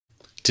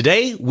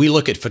Today, we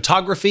look at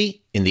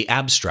photography in the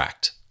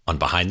abstract on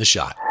Behind the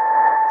Shot.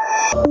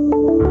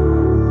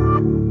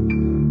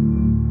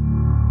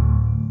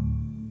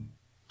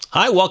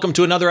 Hi, welcome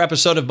to another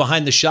episode of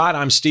Behind the Shot.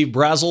 I'm Steve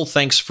Brazill.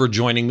 Thanks for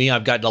joining me.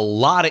 I've got a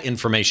lot of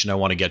information I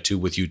want to get to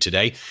with you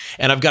today,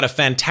 and I've got a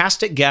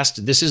fantastic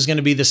guest. This is going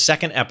to be the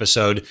second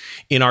episode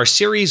in our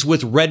series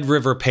with Red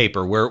River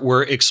Paper, where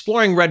we're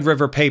exploring Red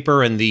River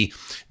Paper and the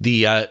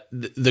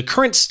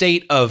current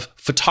state of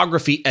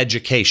photography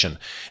education.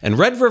 And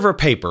Red River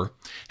Paper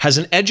has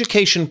an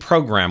education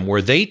program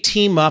where they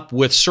team up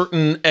with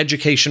certain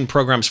education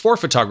programs for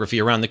photography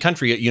around the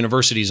country at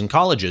universities and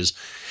colleges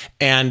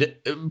and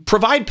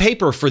provide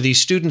paper for these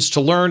students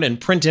to learn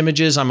and print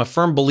images. I'm a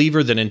firm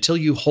believer that until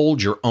you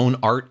hold your own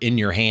art in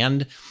your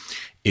hand,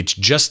 it's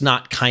just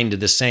not kind of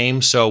the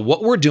same. So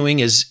what we're doing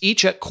is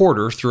each at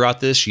quarter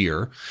throughout this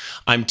year,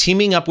 I'm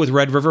teaming up with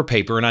Red River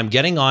Paper and I'm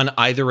getting on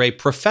either a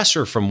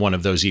professor from one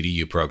of those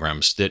EDU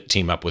programs that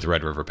team up with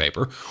Red River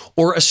Paper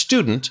or a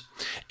student,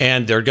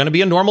 and they're going to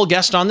be a normal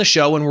guest on the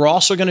show, and we're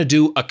also going to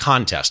do a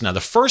contest. Now,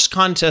 the first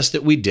contest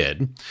that we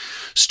did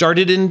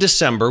started in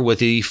December with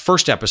the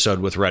first episode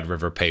with Red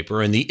River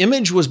Paper, and the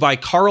image was by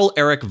Karl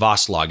Erik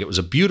Vaslag. It was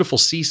a beautiful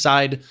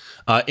seaside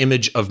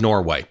image of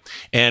Norway.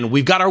 And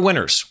we've got our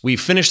winners. We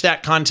finished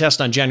that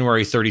contest on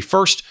January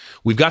 31st.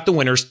 We've got the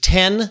winners,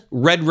 10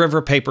 Red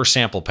River Paper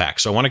sample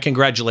packs. So I want to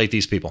congratulate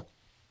these people.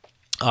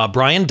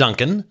 Brian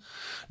Duncan,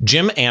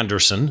 Jim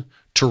Anderson,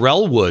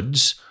 Terrell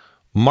Woods,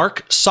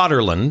 Mark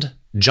Soderlund,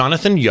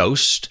 Jonathan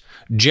Yost,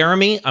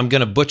 Jeremy, I'm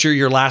going to butcher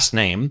your last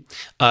name,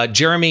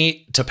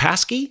 Jeremy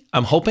Topaski,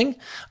 I'm hoping,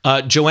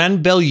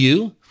 Joanne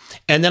Bellew,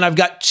 and then I've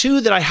got two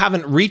that I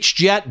haven't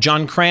reached yet,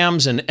 John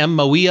Krams and M.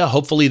 Moia.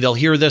 Hopefully they'll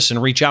hear this and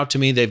reach out to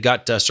me. They've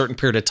got a certain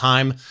period of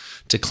time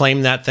to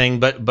claim that thing.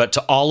 But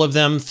to all of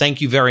them,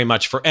 thank you very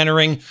much for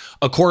entering.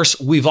 Of course,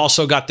 we've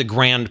also got the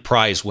grand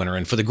prize winner.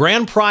 And for the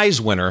grand prize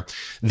winner,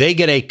 they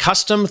get a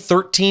custom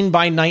 13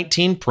 by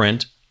 19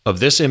 print of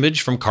this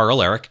image from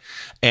Karl Erik,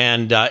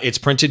 and it's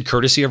printed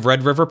courtesy of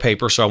Red River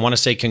Paper. So I want to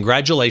say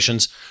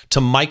congratulations to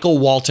Michael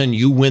Walton.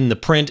 You win the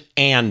print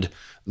and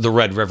the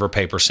Red River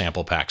Paper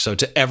sample pack. So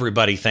to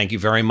everybody, thank you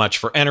very much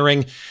for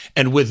entering.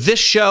 And with this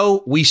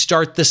show, we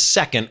start the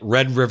second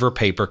Red River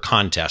Paper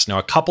contest. Now,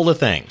 a couple of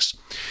things.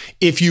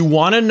 If you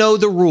want to know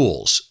the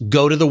rules,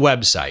 go to the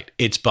website.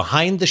 It's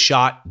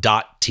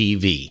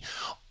behindtheshot.tv.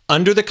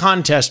 Under the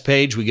contest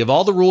page, we give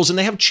all the rules, and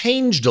they have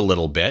changed a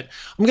little bit.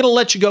 I'm going to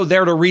let you go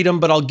there to read them,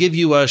 but I'll give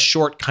you a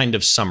short kind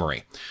of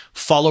summary.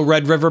 Follow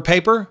Red River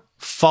Paper.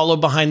 Follow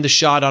Behind the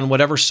Shot on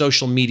whatever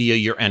social media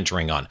you're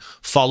entering on.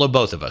 Follow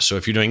both of us. So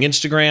if you're doing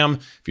Instagram,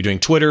 if you're doing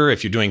Twitter,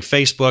 if you're doing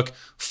Facebook,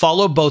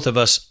 follow both of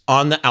us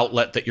on the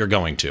outlet that you're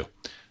going to.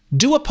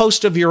 Do a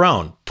post of your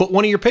own. Put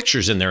one of your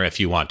pictures in there if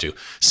you want to.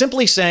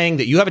 Simply saying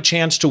that you have a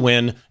chance to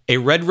win a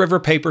Red River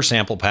Paper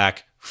sample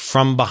pack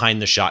from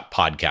Behind the Shot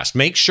podcast.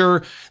 Make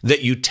sure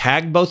that you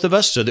tag both of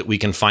us so that we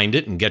can find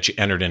it and get you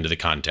entered into the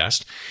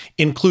contest.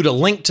 Include a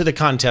link to the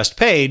contest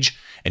page.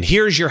 And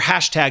here's your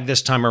hashtag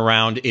this time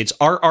around. It's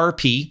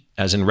RRP,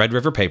 as in Red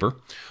River Paper,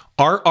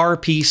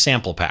 RRP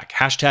sample pack.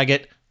 Hashtag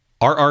it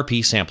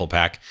RRP sample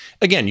pack.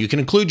 Again, you can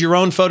include your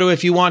own photo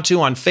if you want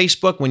to on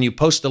Facebook. When you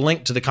post the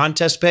link to the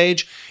contest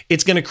page,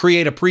 it's going to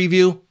create a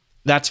preview.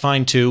 That's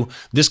fine too.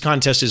 This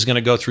contest is going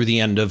to go through the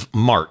end of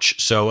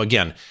March. So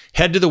again,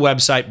 head to the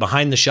website,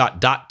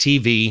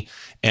 behindtheshot.tv,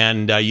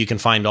 and you can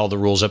find all the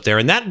rules up there.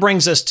 And that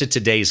brings us to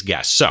today's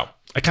guest. So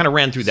I kind of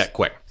ran through that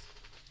quick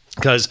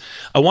because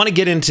I want to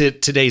get into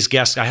today's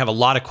guest. I have a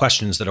lot of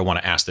questions that I want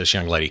to ask this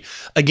young lady.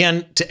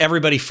 Again, to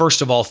everybody,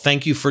 first of all,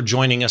 thank you for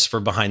joining us for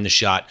Behind the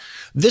Shot.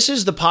 This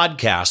is the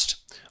podcast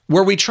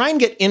where we try and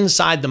get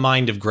inside the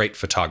mind of great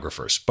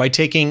photographers by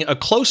taking a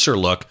closer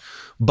look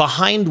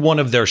behind one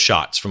of their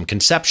shots, from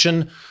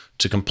conception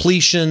to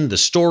completion, the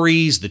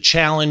stories, the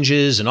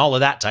challenges, and all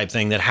of that type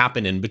thing that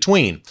happen in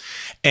between.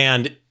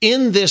 And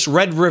in this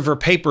Red River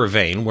Paper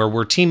vein, where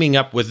we're teaming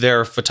up with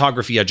their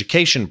photography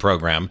education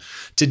program,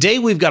 today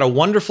we've got a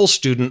wonderful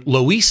student,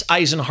 Louise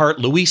Eisenhart.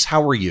 Louise,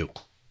 how are you?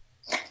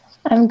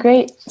 I'm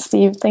great,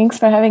 Steve. Thanks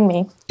for having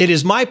me. It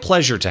is my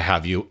pleasure to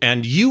have you.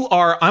 And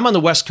I'm on the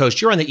West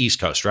Coast. You're on the East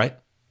Coast, right?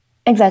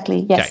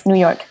 Exactly. Yes, okay. New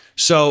York.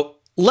 So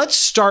let's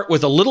start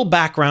with a little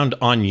background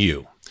on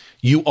you.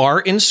 You are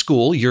in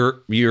school.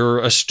 You're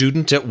a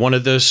student at one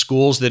of the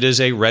schools that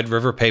is a Red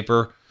River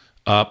Paper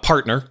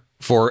partner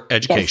for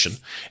education,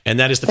 yes. And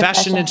that is the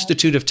Fashion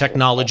Institute of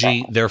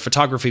Technology, their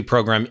photography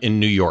program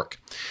in New York.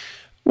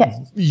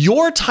 Yes.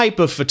 Your type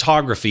of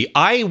photography,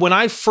 when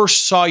I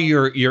first saw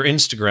your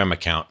Instagram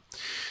account,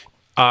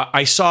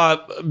 I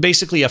saw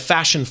basically a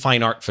fashion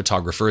fine art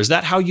photographer. Is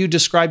that how you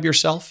describe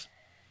yourself?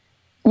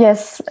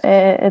 Yes,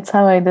 it's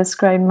how I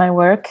describe my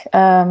work.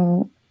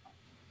 I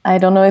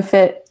don't know if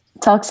it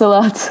talks a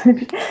lot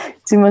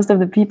to most of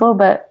the people,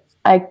 but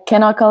I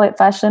cannot call it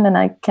fashion and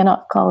I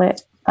cannot call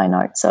it fine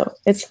art. So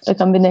it's a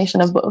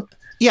combination of both.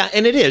 Yeah,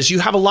 and it is.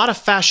 You have a lot of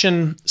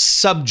fashion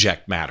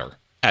subject matter,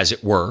 as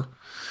it were,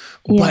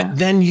 but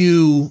then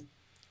you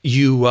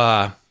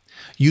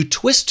you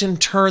twist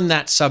and turn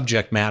that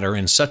subject matter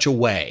in such a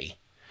way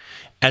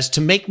as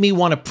to make me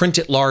want to print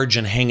it large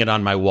and hang it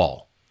on my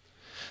wall.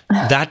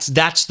 That's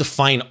the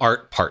fine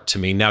art part to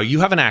me. Now,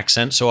 you have an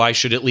accent, so I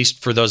should, at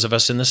least for those of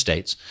us in the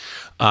States,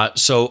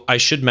 so I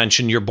should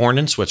mention you're born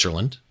in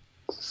Switzerland.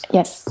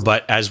 Yes.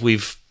 But as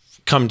we've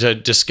come to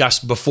discuss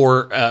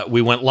before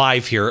we went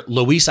live here,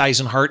 Louise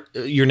Eisenhart,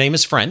 your name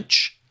is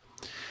French.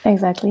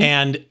 Exactly.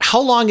 And how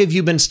long have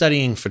you been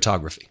studying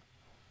photography?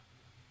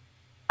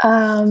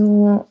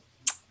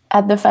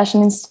 At the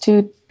Fashion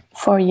Institute,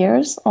 4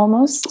 years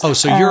almost. Oh,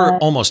 so you're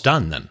almost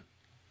done then.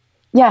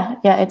 Yeah,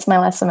 it's my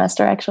last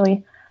semester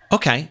actually.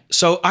 Okay,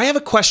 so I have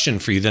a question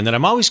for you then that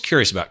I'm always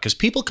curious about, because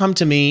people come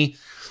to me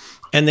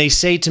and they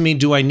say to me,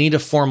 do I need a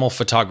formal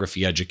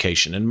photography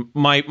education? And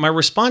my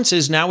response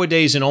is,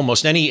 nowadays in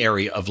almost any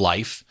area of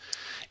life,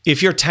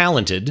 if you're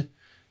talented,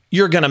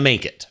 you're going to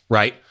make it,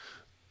 right?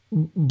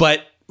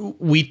 But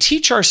we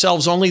teach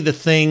ourselves only the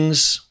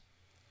things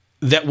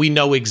that we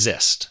know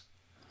exist.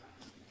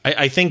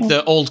 I think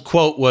the old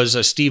quote was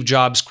a Steve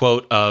Jobs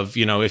quote of,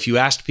 if you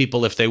asked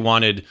people if they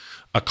wanted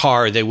a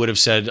car, they would have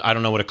said, I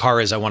don't know what a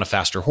car is, I want a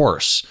faster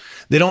horse.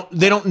 They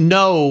don't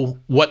know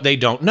what they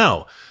don't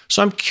know.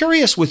 So I'm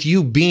curious, with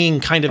you being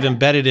kind of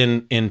embedded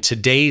in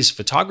today's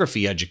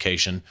photography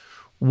education,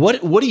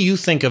 what do you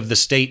think of the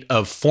state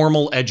of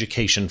formal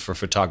education for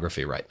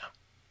photography right now?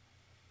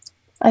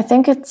 I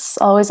think it's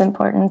always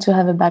important to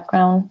have a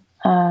background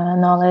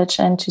knowledge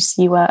and to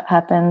see what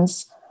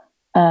happens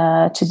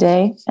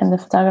today in the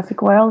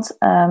photographic world.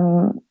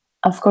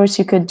 Of course,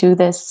 you could do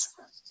this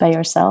by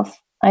yourself,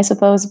 I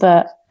suppose,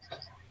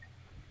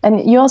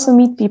 and you also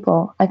meet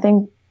people. I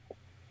think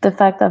the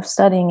fact of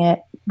studying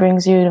it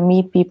brings you to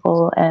meet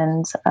people,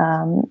 and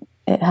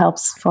it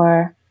helps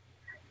for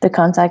the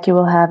contact you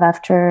will have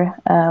after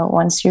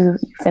once you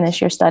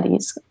finish your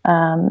studies.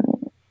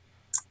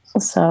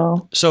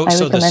 So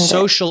the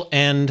social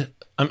end,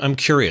 I'm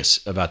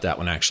curious about that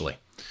one actually.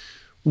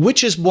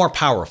 Which is more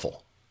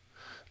powerful?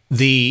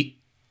 The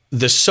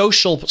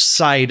social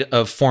side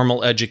of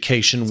formal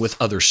education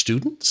with other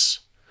students,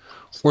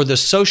 or the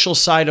social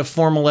side of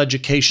formal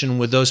education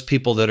with those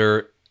people that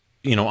are,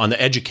 on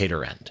the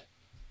educator end?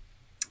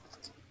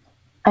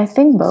 I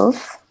think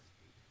both,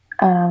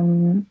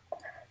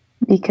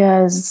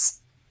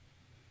 because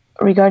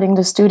regarding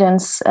the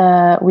students,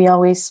 we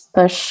always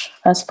push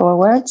us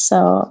forward.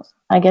 So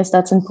I guess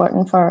that's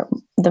important for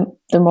the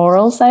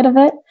moral side of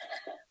it.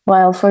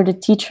 While for the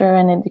teacher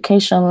and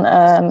education,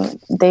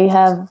 they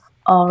have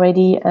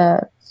already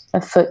a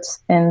foot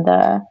in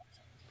the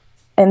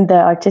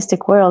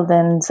artistic world,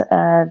 and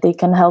they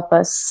can help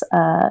us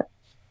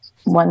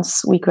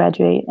once we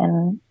graduate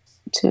and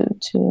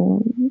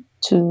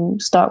to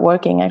start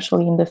working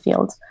actually in the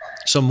field.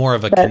 So more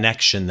of a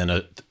connection than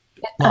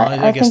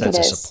I guess that's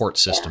a support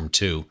system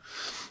too.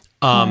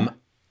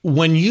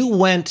 When you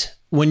went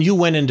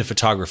into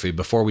photography,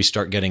 before we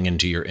start getting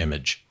into your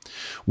image,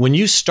 when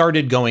you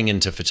started going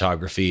into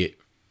photography,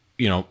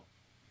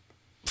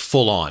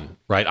 full on,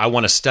 right? I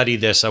want to study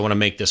this. I want to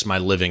make this my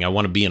living. I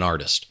want to be an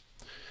artist.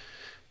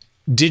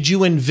 Did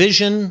you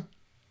envision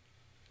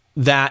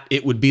that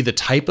it would be the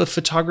type of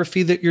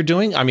photography that you're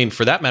doing? I mean,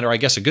 for that matter, I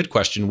guess a good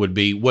question would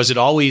be, was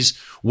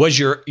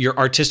your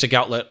artistic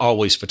outlet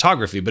always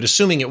photography? But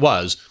assuming it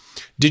was,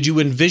 did you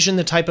envision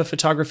the type of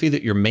photography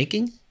that you're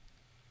making?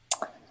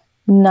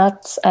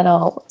 Not at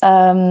all.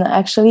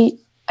 Actually,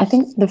 I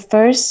think the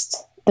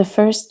first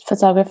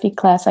photography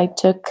class I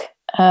took,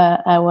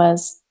 I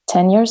was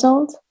 10 years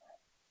old,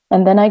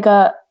 and then it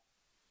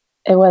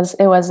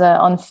was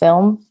on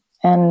film,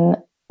 and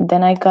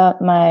then I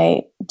got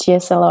my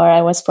DSLR.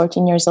 I was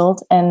 14 years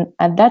old, and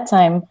at that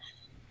time,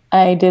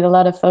 I did a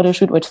lot of photo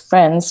shoot with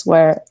friends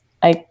where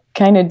I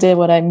kind of did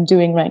what I'm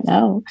doing right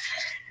now.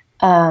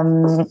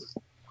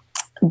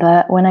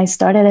 But when I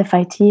started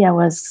FIT, I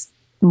was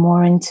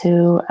more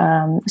into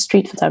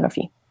street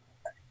photography.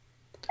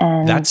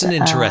 And that's an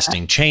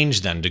interesting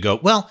change then, to go,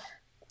 well,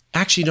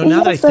 actually,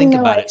 now that I think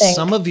about it,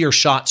 some of your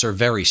shots are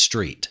very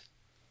street.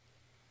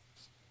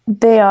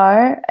 They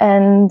are,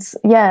 and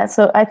yeah.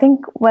 So I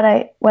think what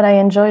I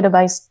enjoyed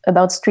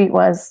about street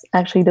was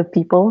actually the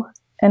people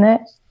in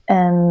it,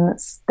 and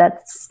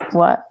that's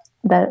why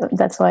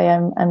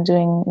I'm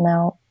doing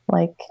now.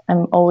 Like,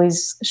 I'm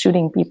always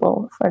shooting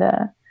people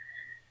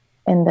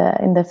in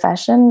the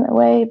fashion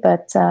way,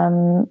 but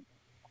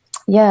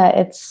yeah,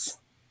 it's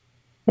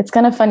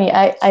kind of funny.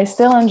 I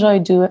still enjoy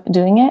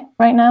doing it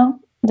right now,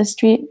 the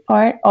street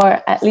part,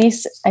 or at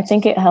least I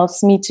think it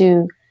helps me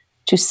to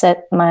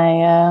set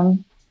my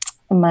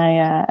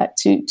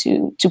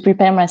to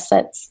prepare my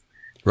sets,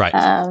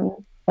 right,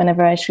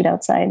 whenever I shoot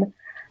outside.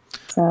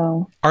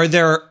 So are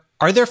there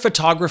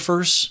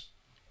photographers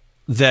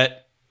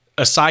that,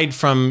 aside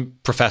from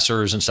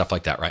professors and stuff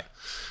like that, right,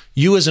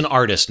 you as an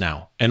artist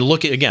now, and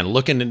looking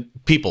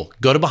at people,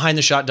 go to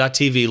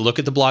behindtheshot.tv, look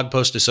at the blog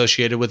post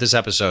associated with this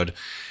episode,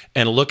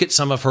 and look at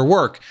some of her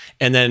work.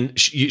 And then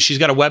she's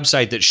got a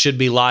website that should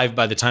be live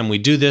by the time we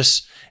do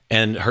this,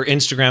 and her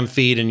Instagram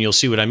feed, and you'll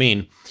see what I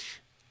mean.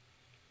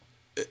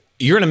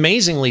 you're an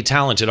amazingly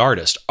talented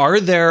artist. Are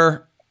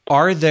there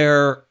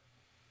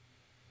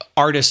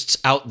artists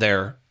out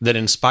there that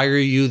inspire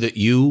you, that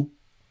you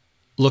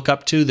look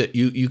up to, that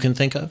you can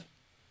think of?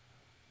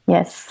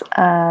 Yes,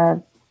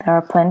 there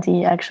are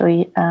plenty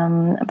actually,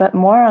 but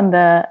more on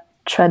the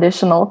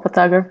traditional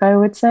photographer, I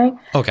would say.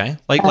 Okay,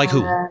 like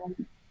who?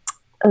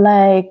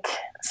 Like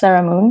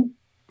Sarah Moon.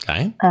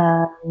 Okay.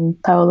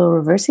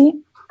 Paolo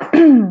Roversi.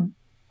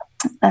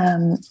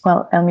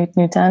 Helmut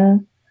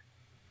Newton,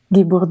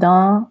 Guy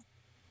Bourdin.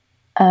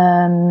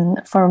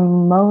 For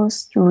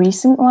most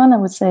recent one, I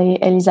would say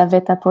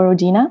Elizaveta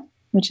Borodina,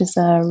 which is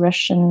a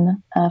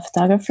Russian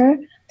photographer.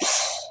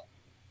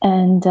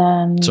 And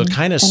so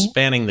kind of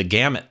spanning the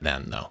gamut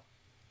then, though.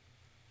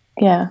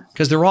 Yeah.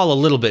 Because they're all a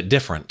little bit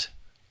different.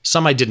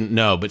 Some I didn't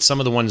know, but some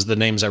of the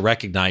names I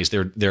recognize,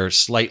 they're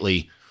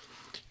slightly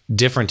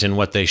different in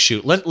what they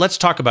shoot. Let's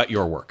talk about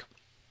your work.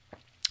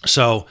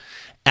 So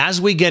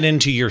as we get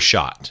into your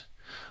shot,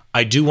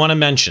 I do want to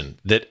mention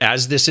that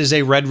as this is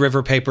a Red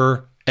River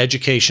Paper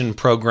education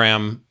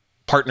program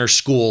partner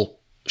school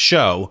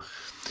show,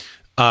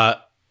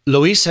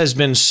 Luis has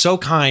been so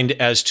kind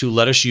as to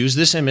let us use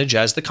this image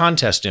as the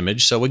contest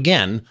image. So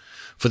again,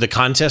 for the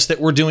contest that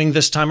we're doing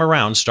this time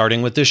around,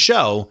 starting with this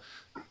show,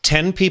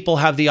 10 people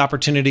have the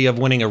opportunity of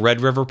winning a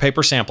Red River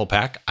Paper sample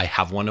pack. I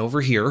have one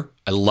over here.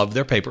 I love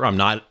their paper. I'm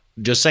not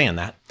just saying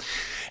that.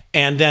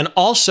 And then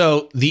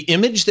also the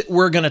image that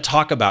we're going to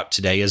talk about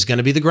today is going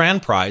to be the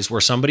grand prize,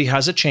 where somebody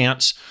has a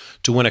chance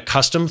to win a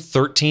custom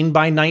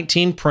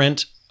 13x19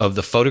 print of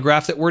the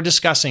photograph that we're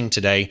discussing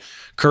today,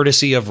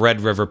 courtesy of Red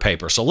River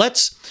Paper. So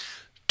let's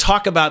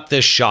talk about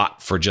this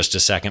shot for just a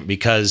second,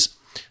 because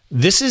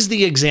this is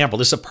the example.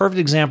 This is a perfect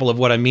example of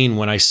what I mean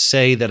when I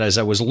say that as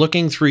I was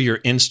looking through your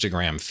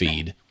Instagram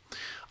feed,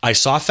 I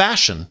saw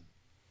fashion,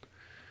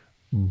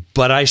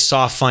 but I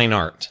saw fine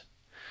art,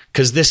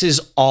 because this is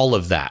all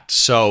of that.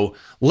 So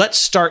let's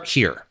start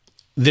here.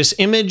 This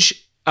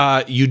image,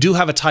 you do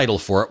have a title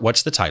for it.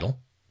 What's the title?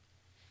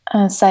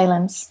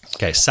 Silence.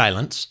 Okay,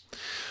 Silence.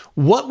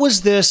 What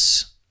was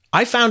this?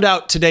 I found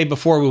out today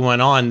before we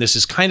went on, this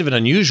is kind of an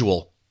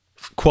unusual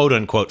quote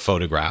unquote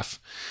photograph.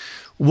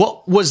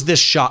 What was this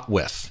shot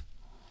with?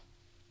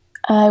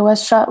 I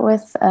was shot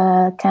with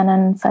a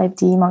Canon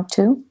 5D Mark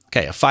II.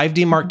 Okay, a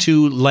 5D Mark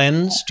II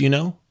lens, do you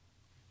know?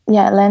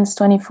 Yeah, lens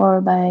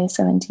 24 by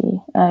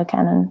 70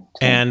 Canon.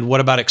 And what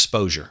about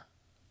exposure?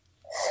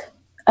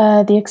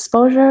 The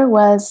exposure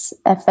was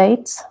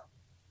f8,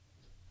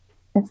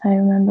 if I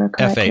remember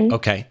correctly. F8,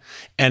 okay.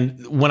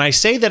 And when I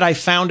say that I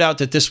found out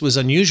that this was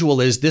unusual,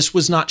 is this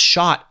was not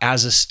shot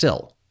as a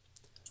still?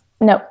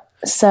 No.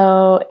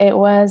 So it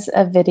was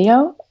a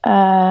video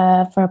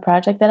for a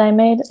project that I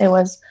made. It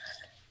was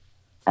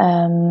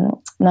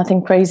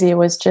nothing crazy. It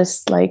was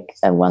just like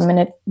a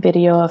 1-minute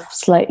video of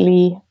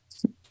slightly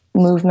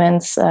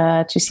movements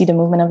to see the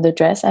movement of the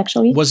dress,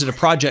 actually. Was it a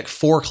project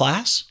for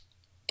class?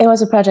 It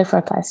was a project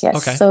for class, yes.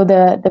 Okay. So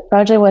the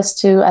project was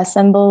to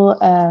assemble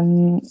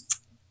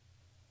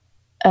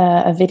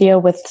a video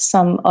with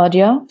some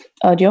audio,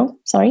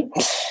 sorry.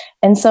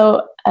 And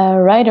so a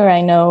writer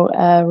I know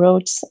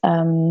wrote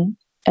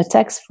a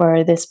text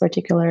for this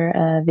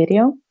particular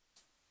video.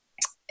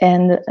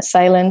 And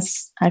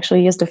silence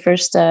actually is the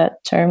first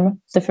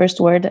term, the first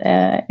word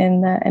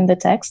in the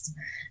text.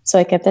 So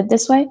I kept it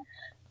this way.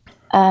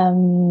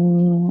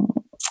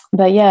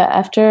 But yeah,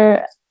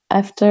 after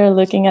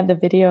looking at the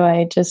video,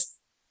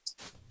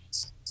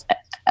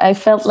 I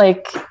felt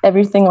like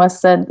everything was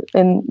said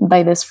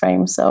by this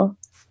frame. So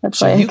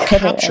that's why you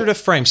captured a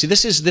frame. See,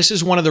 this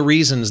is one of the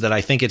reasons that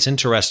I think it's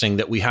interesting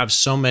that we have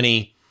so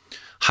many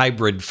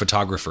hybrid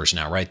photographers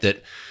now, right?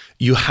 That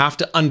you have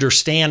to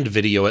understand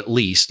video at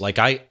least. Like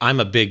I'm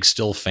a big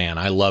still fan.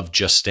 I love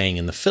just staying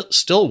in the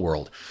still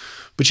world.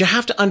 But you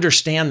have to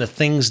understand the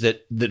things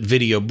that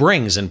video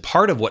brings. And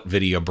part of what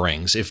video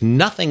brings, if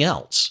nothing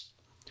else,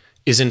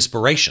 is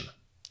inspiration,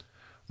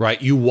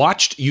 right?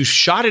 You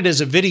shot it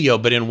as a video,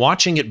 but in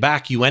watching it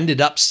back, you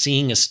ended up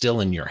seeing a still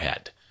in your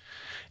head.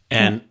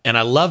 And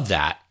I love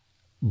that.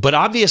 But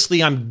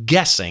obviously I'm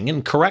guessing,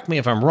 and correct me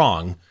if I'm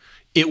wrong,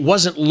 it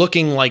wasn't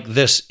looking like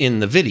this in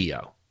the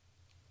video.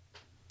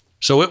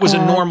 So it was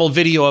a normal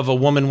video of a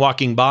woman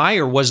walking by,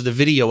 or was the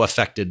video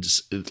affected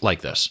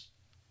like this?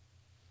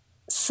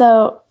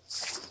 So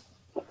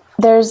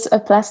there's a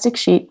plastic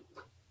sheet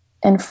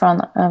in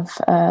front of,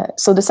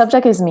 so the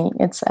subject is me.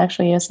 It's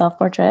actually a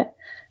self-portrait.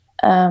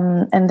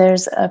 And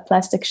there's a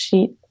plastic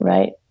sheet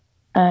right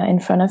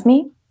in front of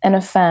me, and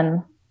a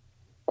fan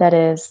that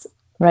is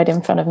right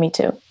in front of me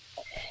too.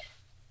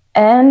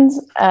 And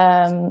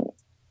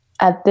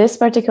at this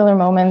particular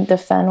moment, the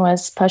fan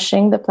was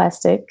pushing the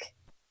plastic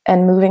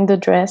and moving the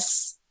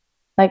dress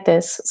like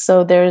this.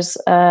 So there's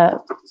kind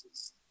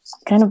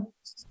of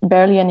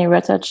barely any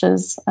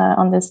retouches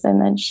on this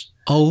image.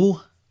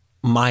 Oh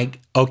my,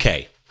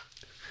 okay.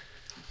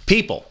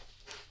 People,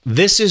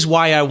 this is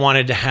why I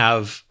wanted to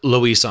have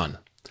Luis on.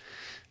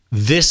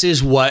 This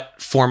is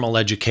what formal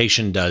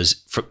education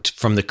does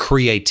from the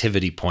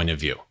creativity point of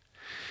view.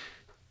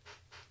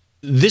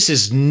 this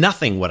is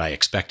nothing what I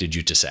expected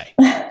you to say.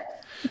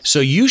 So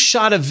you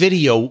shot a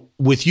video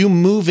with you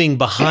moving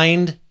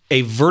behind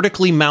a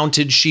vertically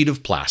mounted sheet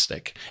of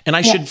plastic. And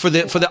I should, for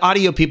the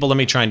audio people, let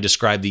me try and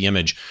describe the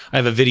image. I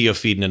have a video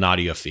feed and an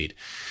audio feed.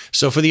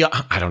 So for the,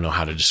 I don't know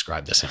how to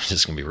describe this. It's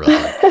just gonna be really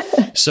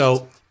hard.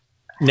 So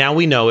now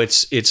we know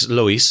it's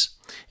Lois,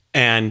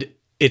 and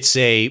it's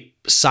a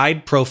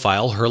side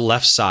profile, her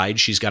left side.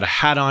 She's got a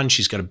hat on.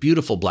 She's got a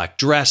beautiful black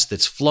dress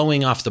that's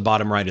flowing off the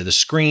bottom right of the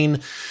screen.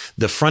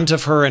 The front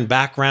of her and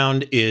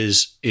background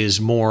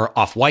is more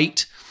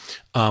off-white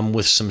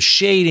with some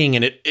shading.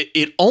 And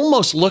it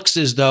almost looks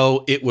as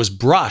though it was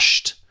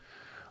brushed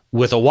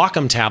with a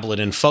Wacom tablet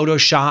in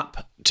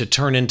Photoshop to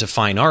turn into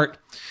fine art.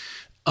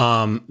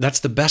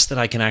 That's the best that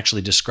I can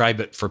actually describe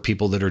it for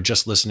people that are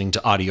just listening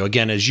to audio.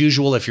 Again, as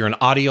usual, if you're an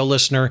audio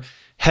listener,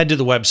 head to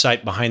the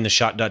website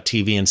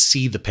behindtheshot.tv and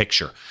see the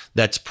picture.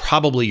 That's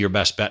probably your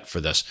best bet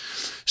for this.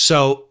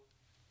 So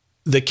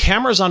the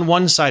camera's on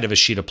one side of a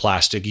sheet of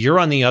plastic. You're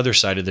on the other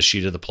side of the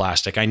sheet of the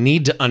plastic. I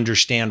need to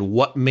understand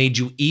what made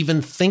you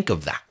even think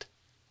of that.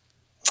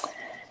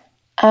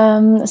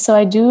 So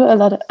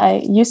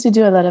I used to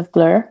do a lot of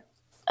blur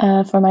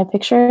for my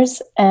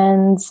pictures,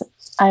 and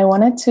I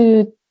wanted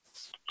to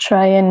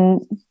try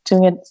and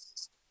doing it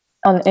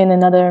in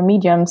another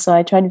medium. So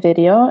I tried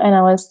video, and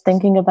I was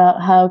thinking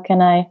about how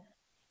can I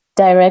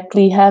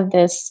directly have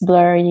this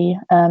blurry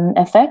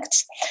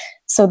effect.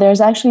 So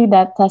there's actually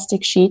that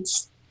plastic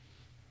sheets.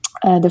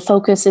 The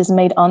focus is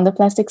made on the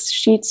plastic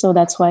sheet, so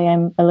that's why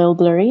I'm a little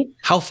blurry.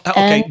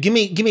 Okay, give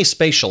me a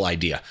spatial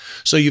idea.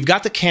 So you've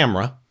got the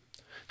camera.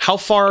 How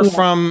far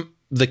from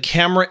the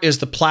camera is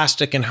the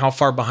plastic, and how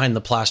far behind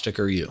the plastic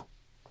are you?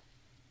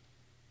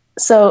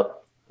 So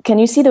can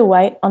you see the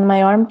white on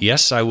my arm?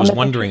 Yes, I was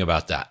wondering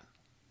about that.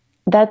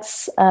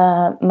 That's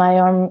my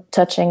arm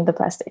touching the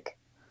plastic.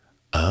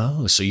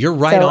 Oh, so you're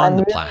right on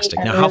the plastic.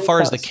 Now, how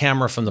far is the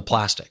camera from the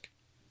plastic?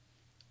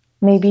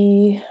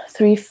 Maybe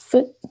 3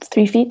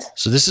 feet.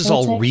 So this is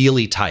all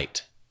really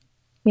tight.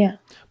 Yeah.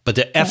 But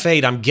the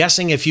f8, I'm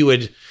guessing if you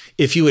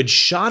had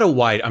shot a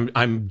wide,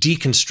 I'm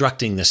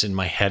deconstructing this in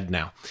my head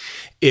now.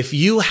 If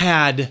you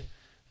had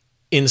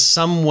in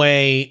some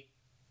way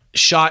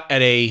shot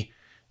at a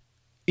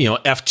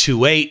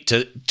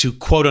f2.8 to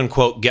quote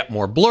unquote get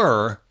more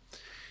blur,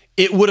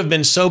 it would have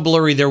been so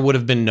blurry there would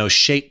have been no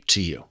shape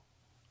to you.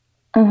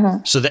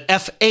 Mm-hmm. So the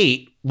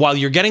f8, while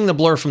you're getting the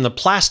blur from the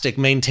plastic,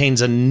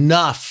 maintains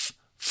enough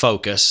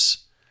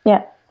focus.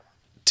 Yeah.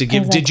 To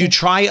give. Exactly. Did you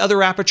try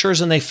other apertures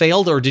and they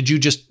failed, or did you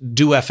just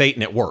do f8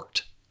 and it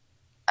worked?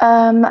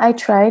 I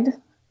tried.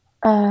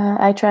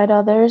 I tried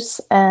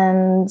others,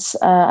 and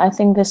I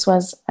think this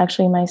was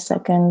actually my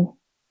second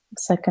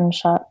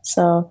shot.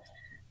 So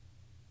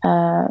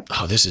I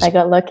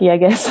got lucky, I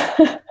guess.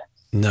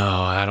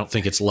 No, I don't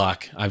think it's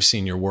luck. I've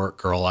seen your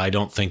work, girl. I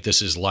don't think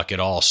this is luck at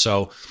all.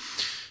 So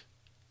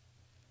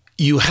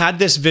you had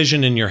this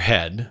vision in your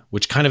head,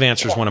 which kind of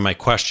answers one of my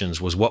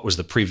questions, was what was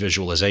the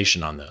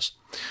pre-visualization on this?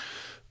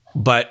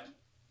 But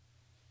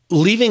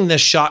leaving this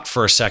shot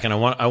for a second,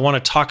 I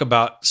want to talk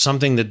about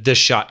something that this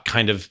shot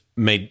kind of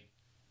made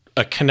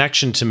a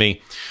connection to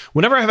me.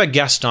 Whenever I have a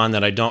guest on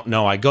that I don't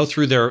know, I go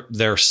through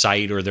their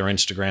site or their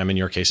Instagram, in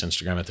your case,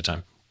 Instagram at the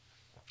time.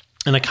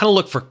 And I kind of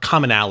look for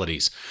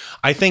commonalities.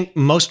 I think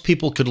most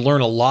people could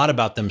learn a lot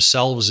about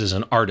themselves as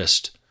an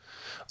artist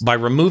by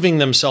removing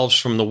themselves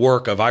from the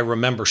work of, I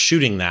remember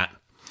shooting that,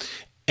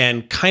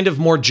 and kind of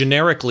more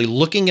generically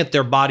looking at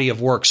their body of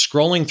work,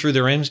 scrolling through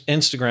their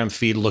Instagram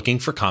feed, looking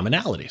for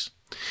commonalities.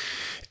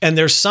 And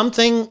there's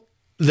something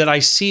that I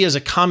see as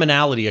a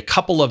commonality, a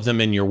couple of them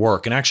in your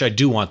work. And actually, I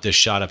do want this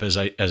shot up as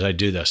I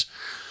do this.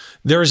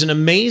 There is an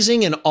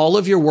amazing in all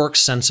of your work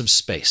sense of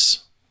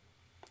space.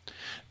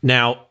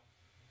 Now,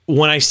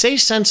 when I say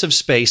sense of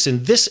space,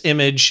 in this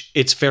image,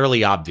 it's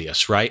fairly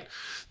obvious, right?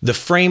 The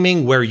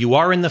framing, where you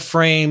are in the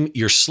frame,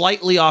 you're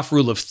slightly off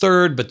rule of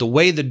third, but the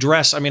way the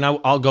dress, I mean,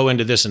 I'll go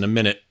into this in a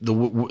minute.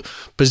 The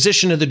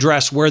position of the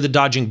dress, where the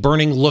dodging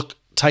burning look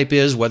type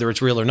is, whether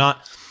it's real or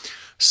not.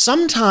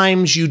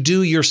 Sometimes you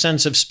do your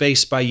sense of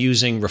space by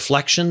using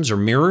reflections or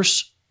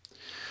mirrors.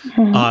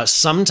 Mm-hmm.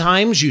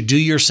 Sometimes you do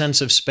your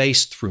sense of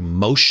space through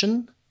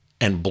motion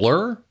and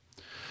blur.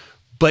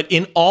 But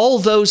in all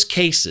those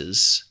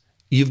cases,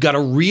 you've got a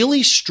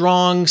really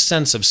strong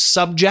sense of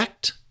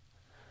subject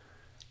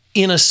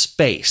in a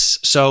space.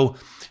 So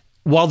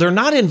while they're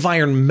not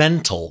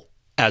environmental,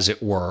 as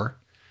it were,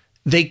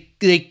 they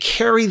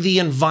carry the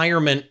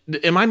environment.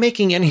 Am I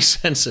making any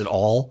sense at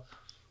all?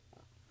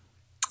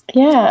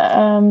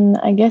 Yeah,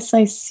 I guess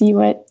I see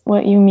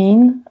what you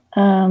mean.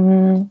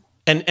 And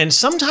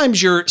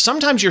sometimes your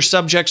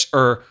subjects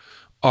are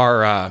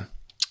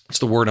what's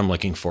the word I'm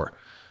looking for?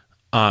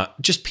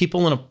 Just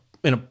people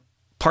in a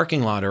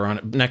parking lot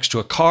or next to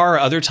a car.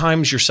 Other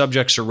times your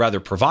subjects are rather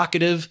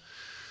provocative.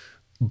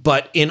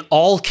 But in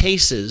all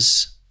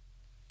cases,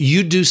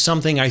 you do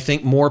something I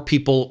think more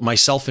people,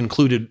 myself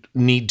included,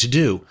 need to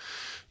do.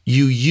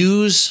 You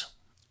use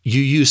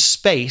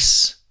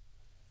space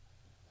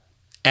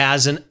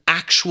as an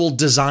actual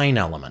design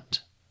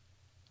element.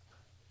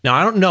 Now,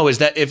 I don't know, is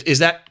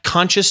that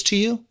conscious to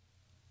you?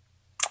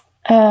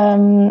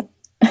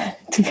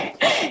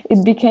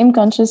 It became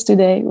conscious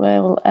today.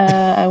 Well,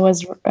 I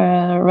was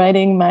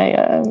writing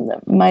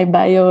my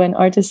bio and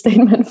artist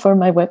statement for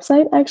my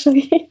website,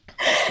 actually.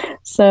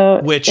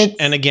 So,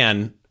 and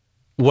again,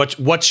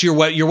 what's your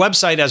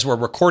website? As we're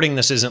recording,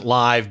 this isn't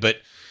live, but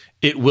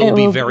it will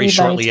be very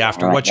shortly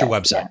after. What's your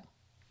website?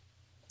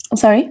 Yeah.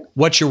 Sorry?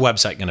 What's your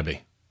website going to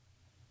be?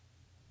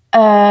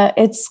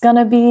 It's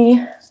gonna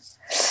be.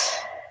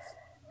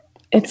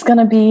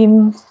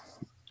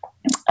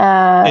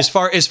 As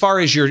far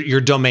as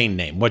your domain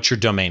name, what's your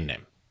domain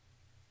name?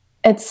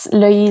 It's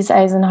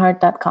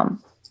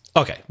louiseeisenhart.com.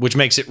 Okay, which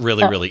makes it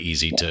really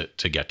easy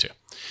to get to.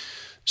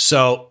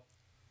 So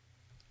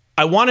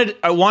I want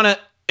to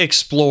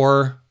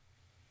explore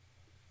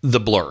the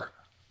blur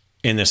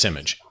in this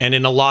image and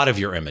in a lot of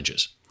your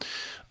images.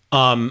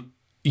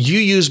 You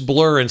use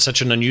blur in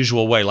such an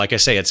unusual way. Like I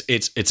say,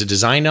 it's a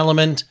design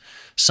element.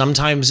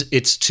 Sometimes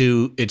it's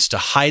to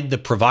hide the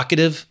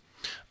provocative.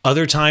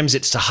 Other times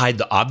it's to hide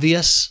the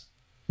obvious.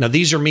 Now,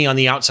 these are me on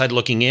the outside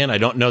looking in. I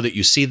don't know that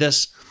you see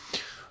this.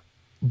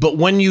 But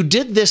when you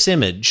did this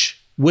image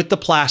with the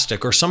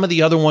plastic or some of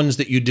the other ones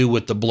that you do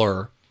with the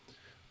blur,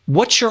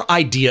 what's your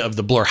idea of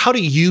the blur? How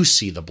do you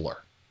see the blur?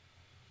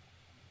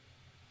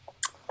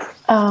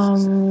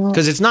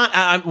 Because it's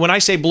not, when I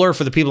say blur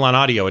for the people on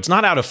audio, it's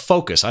not out of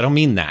focus. I don't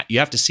mean that. You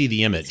have to see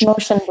the image. It's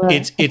motion blur.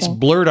 It's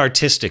blurred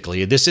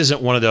artistically. This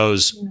isn't one of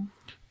those,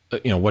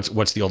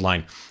 what's the old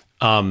line?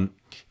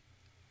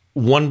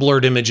 One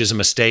blurred image is a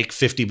mistake.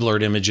 50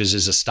 blurred images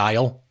is a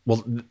style.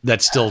 Well,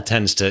 that still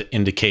tends to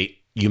indicate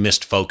you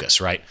missed focus,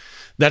 right?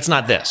 That's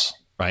not this,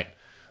 right?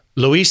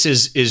 Louise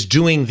is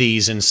doing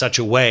these in such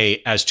a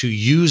way as to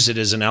use it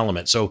as an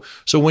element. So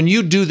when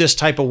you do this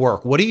type of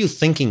work, what are you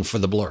thinking for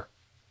the blur?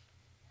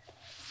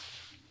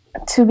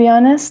 To be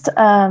honest,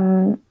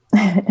 and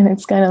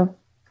it's kind of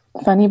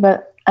funny,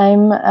 but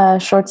I'm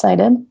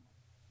short-sighted.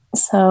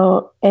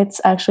 So it's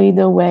actually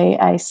the way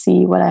I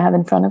see what I have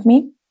in front of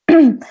me.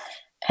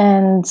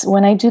 And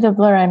when I do the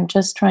blur, I'm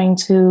just trying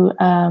to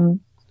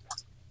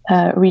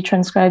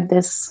retranscribe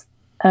this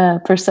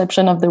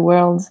perception of the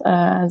world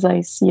as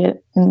I see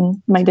it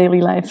in my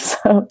daily life.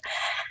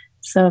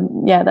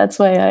 So yeah, that's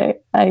why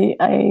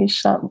I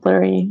shot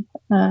blurry.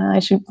 I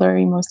shoot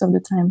blurry most of the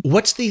time.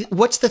 What's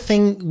the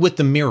thing with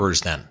the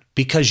mirrors then?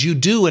 Because you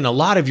do in a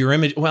lot of your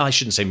image. Well, I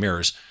shouldn't say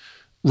mirrors,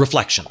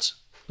 reflections.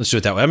 Let's do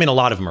it that way. I mean, a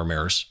lot of them are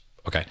mirrors.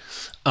 Okay,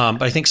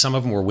 but I think some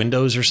of them were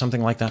windows or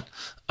something like that.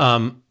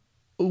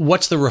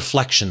 What's the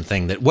reflection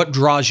thing what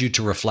draws you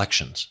to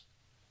reflections?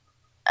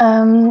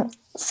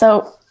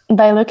 So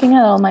by looking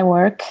at all my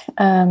work,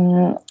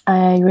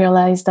 I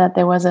realized that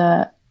there was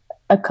a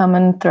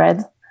common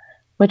thread,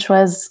 which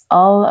was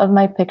all of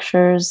my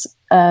pictures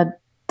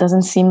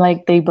doesn't seem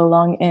like they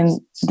belong in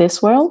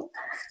this world.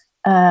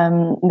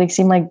 They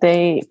seem like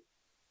they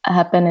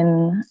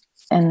happen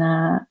in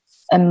a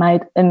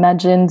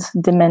imagined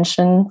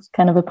dimension,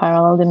 kind of a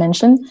parallel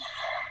dimension.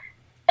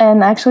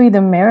 And actually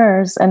the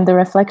mirrors and the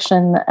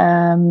reflection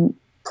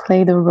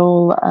play the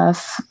role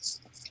of,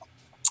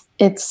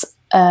 it's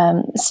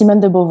Simone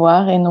de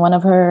Beauvoir in one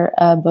of her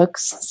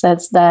books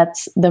says that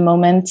the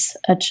moment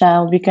a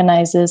child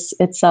recognizes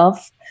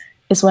itself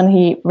is when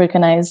he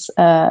recognizes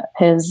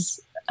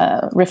his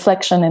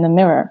reflection in a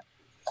mirror.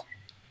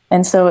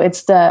 And so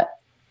it's the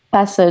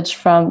passage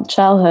from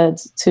childhood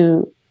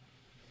to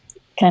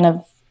kind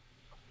of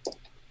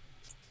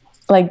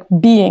like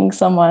being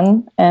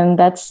someone, and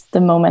that's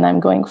the moment I'm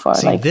going for.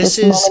 See, like this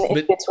moment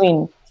in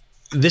between.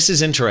 This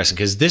is interesting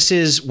because this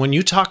is when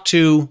you talk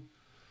to,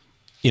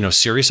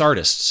 serious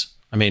artists.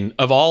 I mean,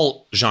 of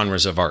all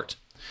genres of art,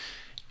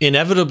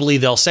 inevitably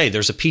they'll say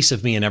there's a piece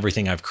of me in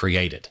everything I've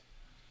created,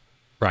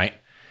 right?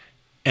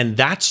 And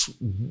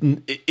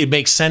it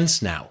makes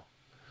sense now.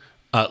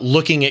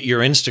 Looking at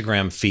your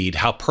Instagram feed,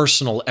 how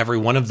personal every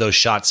one of those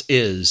shots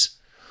is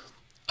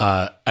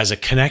as a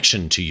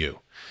connection to you.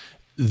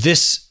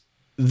 This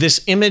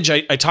image,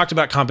 I talked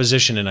about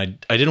composition, and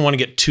I didn't want to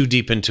get too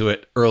deep into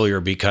it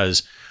earlier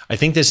because I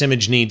think this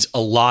image needs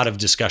a lot of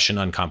discussion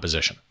on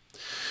composition.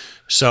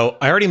 So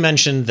I already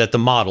mentioned that the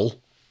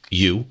model,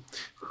 you,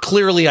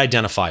 clearly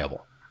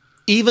identifiable,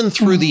 even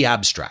through the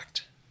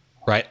abstract,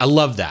 right? I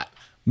love that.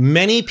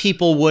 Many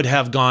people would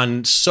have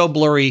gone so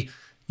blurry,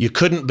 you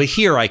couldn't, but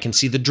here I can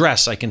see the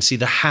dress, I can see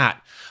the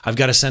hat, I've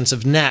got a sense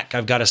of neck,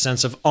 I've got a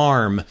sense of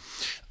arm.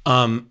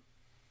 I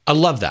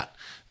love that.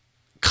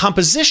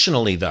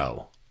 Compositionally,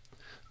 though,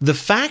 the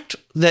fact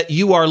that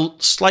you are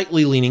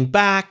slightly leaning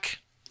back,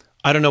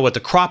 I don't know what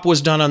the crop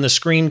was done on the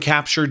screen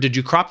capture. Did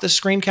you crop the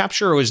screen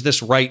capture, or is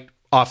this right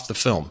off the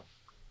film?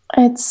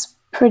 It's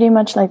pretty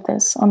much like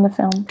this on the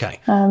film. Okay.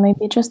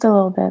 Maybe just a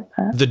little bit.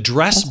 But the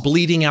dress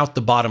bleeding out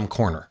the bottom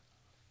corner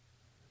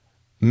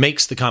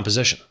makes the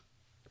composition.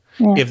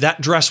 Yeah. If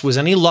that dress was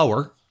any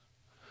lower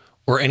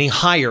or any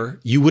higher,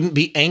 you wouldn't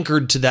be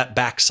anchored to that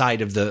back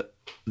side of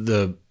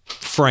the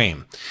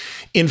frame.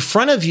 In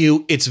front of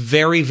you, it's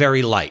very,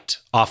 very light,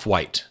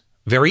 off-white,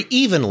 very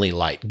evenly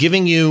light,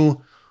 giving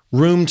you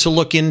room to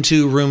look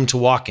into, room to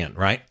walk in,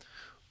 right?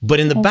 But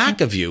in the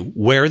back of you,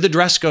 where the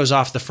dress goes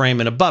off the frame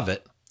and above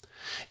it,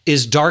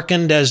 is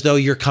darkened as though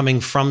you're coming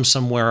from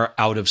somewhere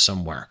out of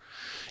somewhere.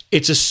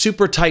 It's a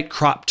super tight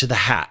crop to the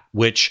hat,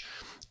 which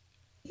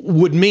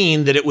would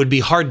mean that it would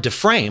be hard to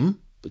frame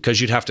because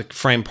you'd have to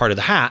frame part of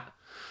the hat.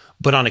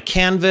 But on a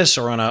canvas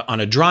or on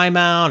a dry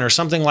mount or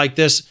something like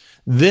this,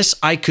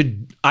 I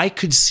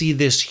could see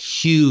this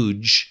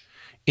huge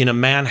in a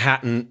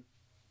Manhattan,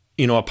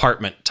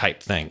 apartment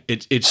type thing.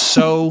 It's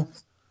so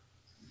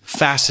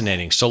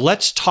fascinating. So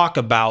let's talk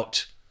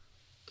about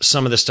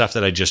some of the stuff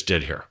that I just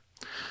did here.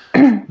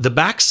 The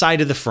back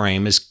side of the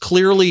frame is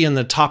clearly in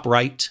the top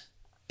right,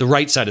 the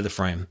right side of the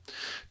frame,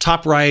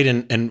 top right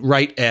and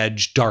right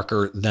edge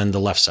darker than the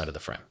left side of the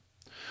frame.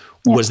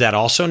 Yeah. Was that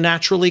also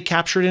naturally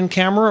captured in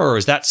camera, or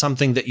is that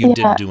something that you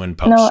did do in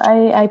post? No,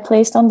 I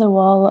placed on the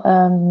wall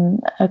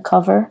a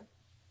cover,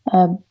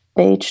 a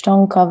beige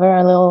tone cover,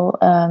 a little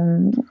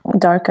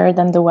darker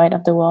than the white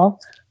of the wall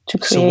to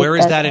create. So where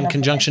is that in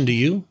conjunction to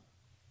you?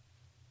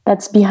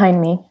 That's behind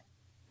me.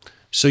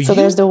 So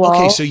there's the wall.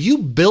 Okay, so you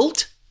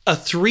built a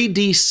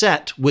 3D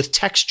set with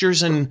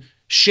textures and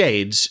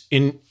shades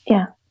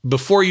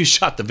before you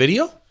shot the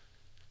video?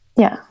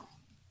 Yeah.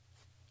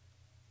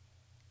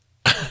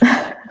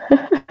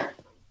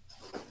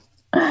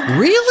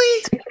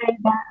 Really? To create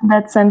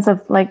that sense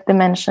of like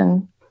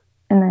dimension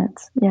in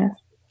it. Yes.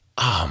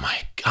 Oh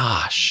my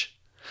gosh.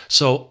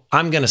 So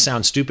I'm going to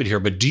sound stupid here,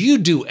 but do you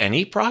do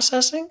any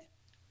processing?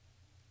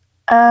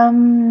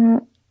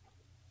 When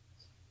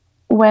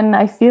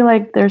I feel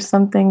like there's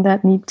something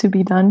that needs to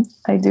be done,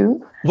 I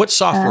do. What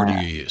software do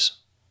you use?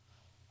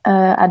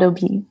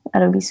 Adobe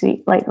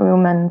Suite,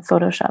 Lightroom and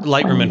Photoshop.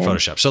 Lightroom and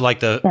Photoshop. So like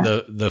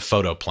the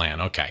photo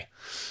plan. Okay.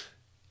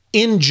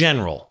 In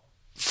general,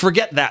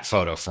 forget that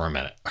photo for a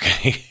minute.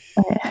 Okay.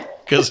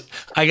 Because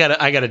I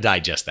gotta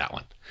digest that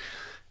one.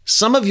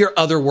 Some of your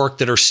other work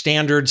that are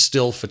standard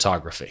still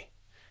photography.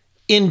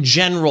 In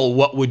general,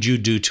 what would you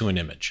do to an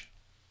image?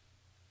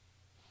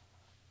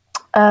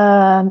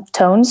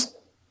 Tones.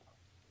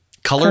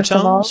 Color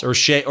tones or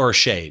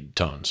shade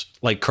tones,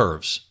 like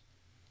curves,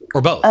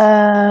 or both?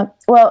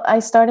 Well, I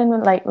started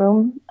with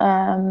Lightroom.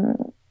 I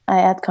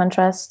add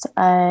contrast.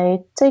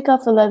 I take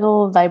off a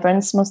little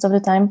vibrance most of the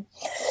time.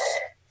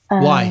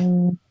 Why?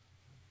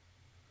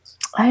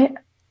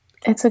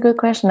 It's a good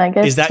question, I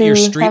guess. Is that your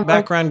street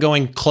background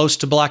going close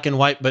to black and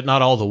white, but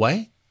not all the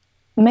way?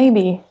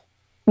 Maybe,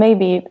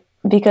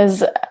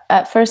 because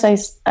at first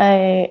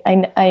I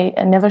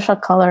never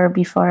shot color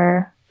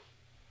before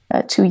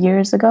 2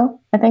 years ago,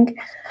 I think.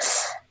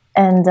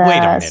 And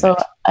so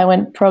I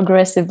went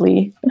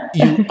progressively.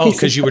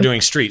 Because you were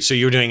doing street. So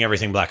you were doing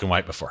everything black and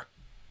white before.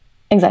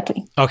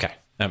 Exactly. Okay.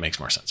 That makes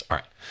more sense. All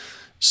right.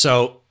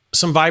 So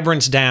some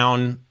vibrance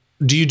down.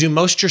 Do you do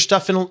most of your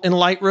stuff in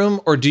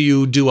Lightroom, or do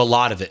you do a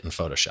lot of it in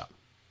Photoshop?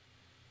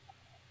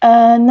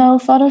 No,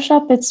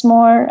 Photoshop, it's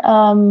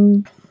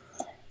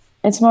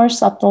more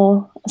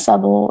subtle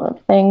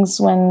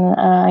things when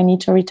I need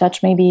to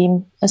retouch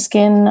maybe a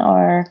skin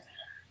or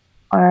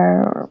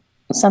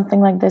something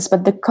like this.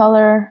 But the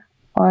color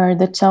or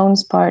the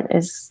tones part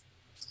is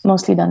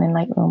mostly done in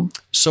Lightroom.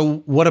 So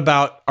what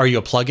about, are you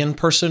a plugin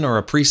person or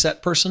a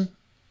preset person?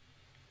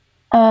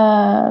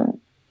 Preset.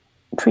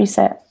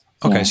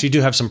 Okay, yeah. so you do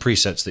have some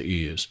presets that you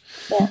use.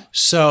 Yeah.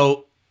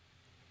 So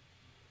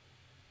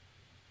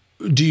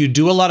do you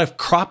do a lot of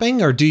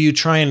cropping, or do you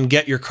try and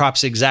get your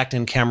crops exact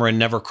in camera and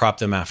never crop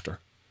them after?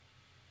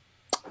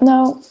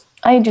 No,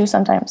 I do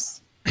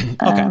sometimes.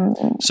 Okay.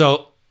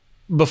 So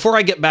before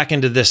I get back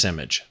into this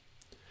image,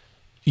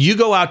 you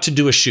go out to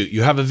do a shoot.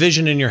 You have a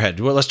vision in your head.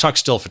 Well, let's talk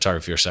still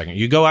photography for a second.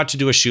 You go out to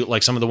do a shoot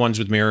like some of the ones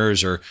with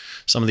mirrors or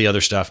some of the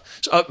other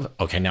stuff. So,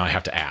 okay, now I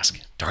have to ask.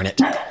 Darn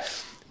it.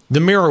 The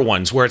mirror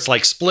ones where it's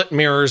like split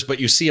mirrors, but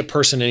you see a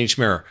person in each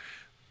mirror.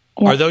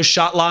 Yeah. Are those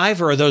shot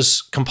live, or are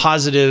those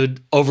composited,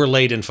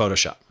 overlaid in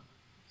Photoshop?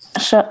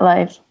 Shot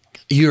live.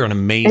 You're an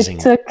amazing.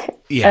 It took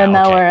an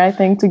hour, I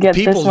think, to get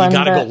this one. People, you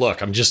got to go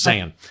look. I'm just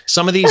saying.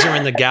 Some of these are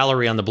in the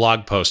gallery on the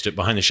blog post at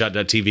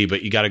behindtheshot.tv,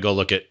 but you got to go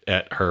look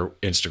at her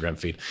Instagram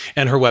feed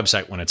and her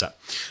website when it's up.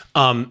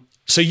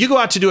 So you go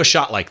out to do a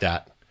shot like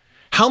that.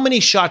 How many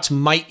shots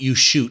might you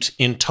shoot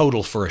in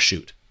total for a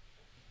shoot?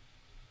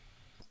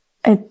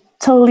 It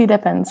totally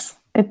depends.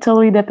 It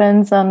totally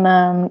depends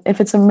on if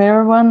it's a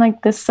mirror one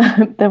like this,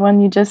 the one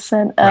you just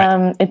said.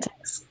 Right. It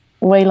takes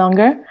way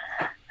longer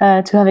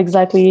to have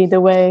exactly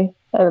the way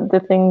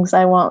the things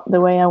I want,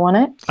 the way I want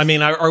it. I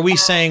mean, are we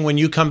saying when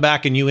you come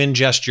back and you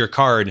ingest your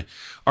card,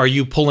 are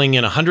you pulling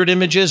in 100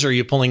 images, or are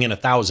you pulling in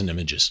 1,000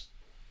 images?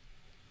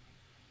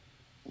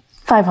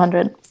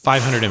 500.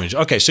 500 images.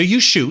 Okay, so you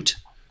shoot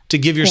to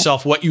give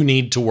yourself what you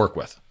need to work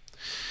with.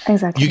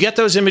 Exactly. You get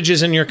those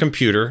images in your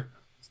computer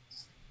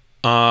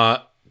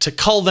to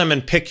cull them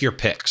and pick your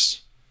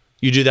picks.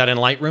 You do that in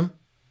Lightroom?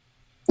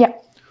 Yeah.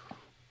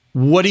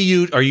 Are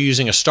you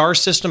using a star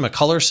system, a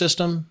color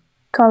system?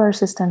 Color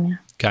system, yeah.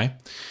 Okay.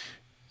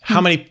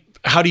 How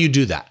do you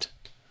do that?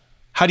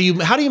 How do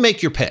you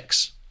make your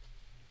picks?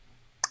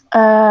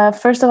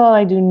 First of all,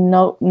 I do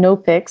no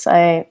pics.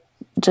 I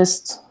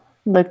just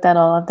looked at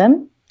all of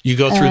them. You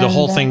go through the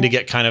whole thing to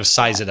get kind of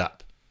size it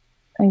up.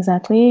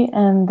 Exactly.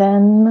 And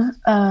then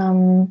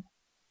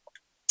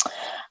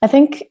I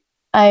think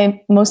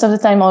I most of the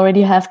time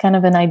already have kind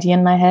of an idea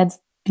in my head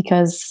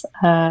because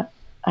I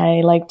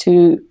like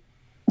to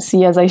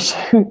see as I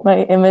shoot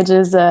my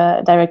images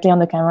directly on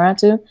the camera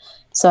too.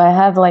 So I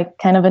have like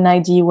kind of an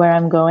idea where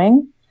I'm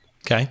going.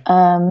 Okay.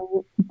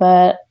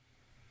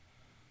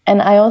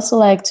 And I also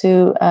like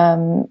to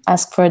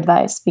ask for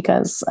advice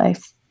because I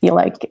feel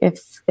like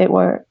if it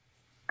were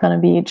going to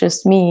be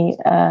just me,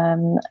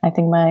 I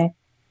think my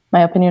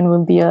opinion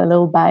would be a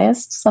little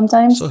biased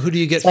sometimes. So who do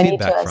you get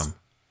feedback from?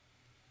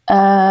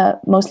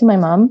 Mostly my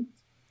mom.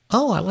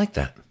 Oh, I like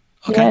that.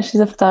 Okay. Yeah,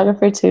 she's a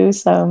photographer too,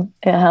 so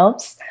it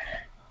helps.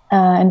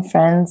 And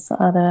friends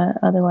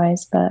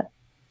otherwise, but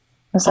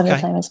most of the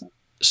time it's...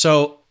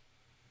 So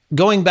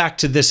going back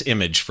to this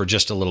image for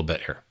just a little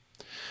bit here.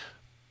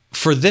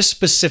 For this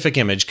specific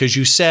image, because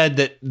you said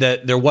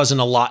that there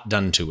wasn't a lot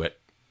done to it,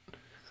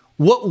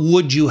 what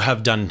would you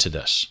have done to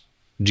this,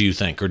 do you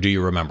think, or do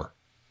you remember?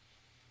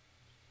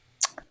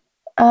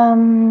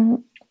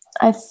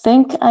 I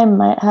think I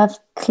might have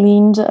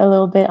cleaned a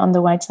little bit on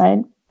the white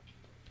side.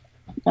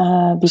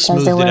 Because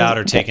smoothed it out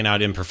or taken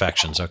out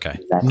imperfections. Okay.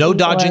 Exactly. No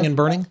dodging and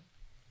burning?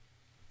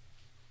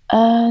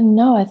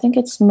 No, I think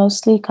it's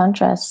mostly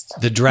contrast.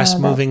 The dress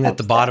moving at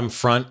the bottom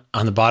front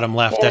on the bottom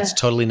left, that's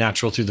totally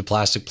natural through the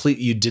plastic. Please,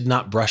 you did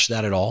not brush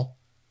that at all?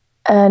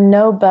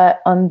 No,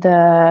 but on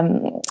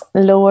the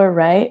lower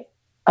right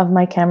of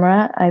my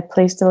camera, I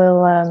placed a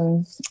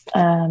little,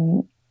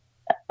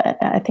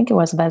 I think it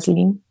was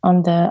Vaseline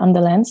on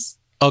the lens.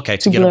 Okay,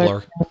 to get a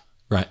blur.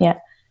 Right. Yeah.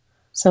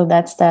 So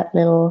that's that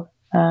little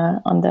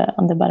on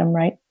the bottom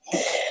right.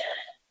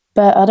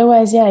 But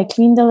otherwise, yeah, I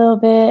cleaned a little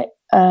bit.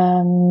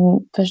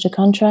 Push the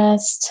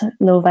contrast,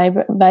 low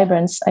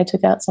vibrance. I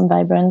took out some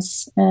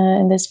vibrance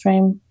in this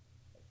frame,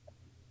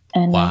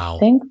 and wow. I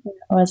think that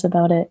was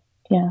about it.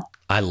 Yeah,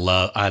 I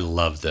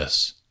love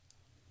this.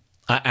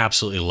 I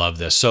absolutely love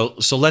this. So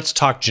let's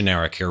talk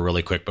generic here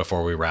really quick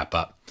before we wrap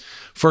up.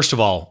 First of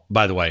all,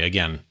 by the way,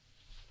 again,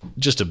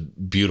 just a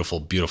beautiful,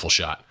 beautiful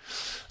shot.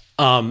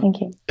 Thank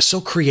you. So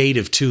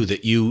creative too,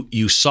 that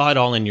you saw it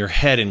all in your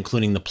head,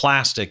 including the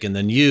plastic and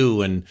then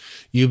you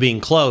being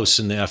close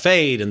and the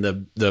fade and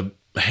the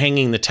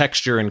hanging the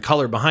texture and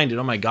color behind it.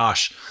 Oh my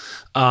gosh.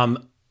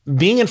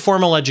 Being in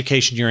formal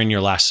education, you're in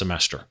your last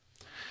semester.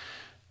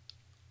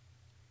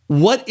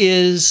 What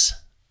is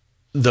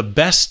the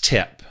best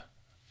tip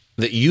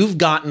that you've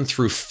gotten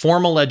through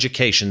formal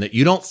education that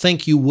you don't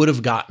think you would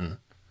have gotten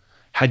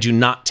had you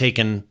not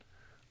taken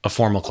a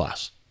formal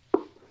class?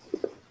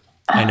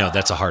 I know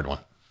that's a hard one.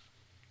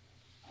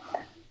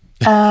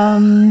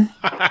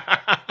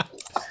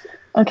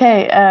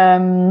 Okay.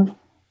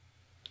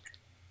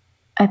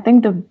 I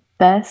think the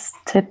best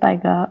tip I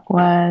got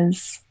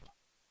was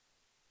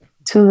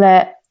to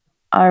let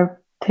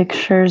our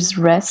pictures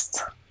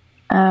rest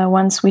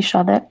once we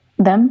shot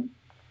them,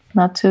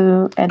 not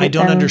to edit them. I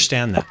don't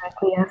understand that.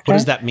 What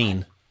does that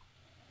mean?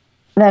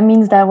 That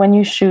means that when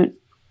you shoot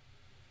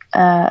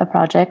a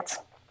project,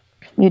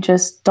 you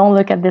just don't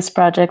look at this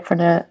project for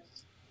the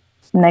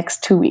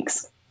next 2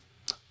 weeks.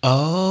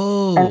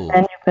 Oh. And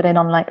then you put it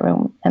on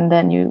Lightroom, and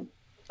then you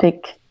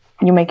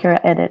make your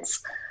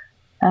edits.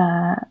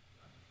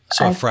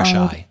 So a fresh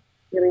eye.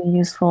 Really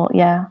useful.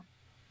 Yeah,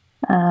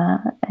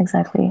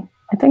 exactly.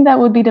 I think that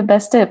would be the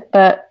best tip,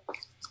 but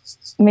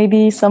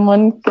maybe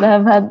someone could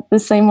have had the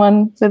same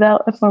one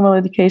without a formal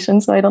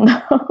education. So I don't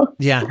know.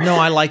 Yeah, no,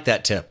 I like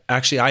that tip.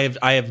 Actually,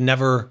 I have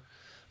never,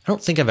 I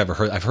don't think I've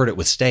ever I've heard it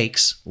with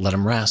steaks, let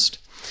them rest.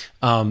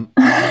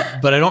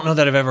 But I don't know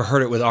that I've ever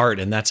heard it with art.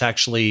 And that's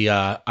actually,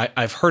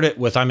 I've heard it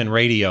with, I'm in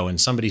radio, and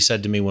somebody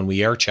said to me when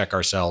we air check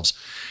ourselves,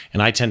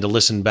 and I tend to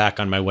listen back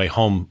on my way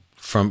home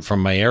from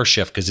my air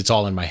shift because it's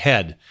all in my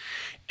head.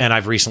 And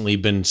I've recently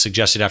been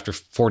suggested after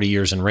 40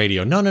 years in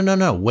radio,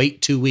 no,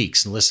 wait 2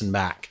 weeks and listen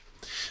back.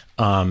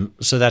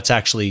 So that's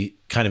actually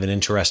kind of an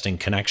interesting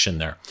connection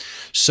there.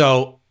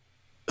 So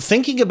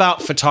thinking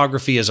about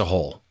photography as a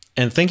whole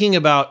and thinking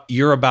about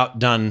you're about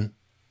done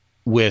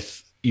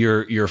with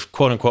your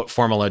quote unquote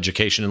formal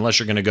education, unless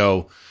you're going to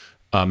go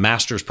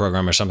master's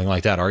program or something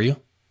like that. Are you?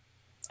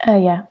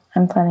 Yeah,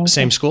 I'm planning.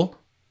 Same school?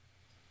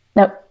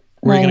 Nope.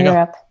 Where are you going to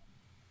go?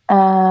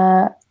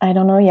 I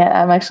don't know yet.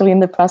 I'm actually in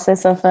the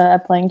process of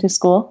applying to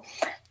school.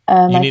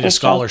 You need a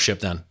scholarship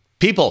then.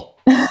 People,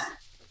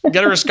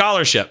 get her a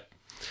scholarship.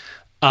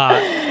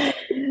 But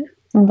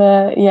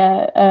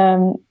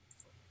yeah,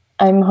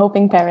 I'm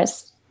hoping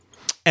Paris.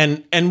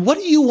 And what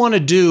do you want to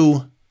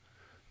do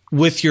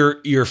with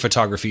your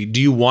photography? Do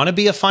you want to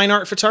be a fine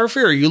art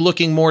photographer, or are you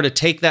looking more to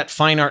take that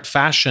fine art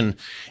fashion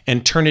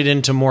and turn it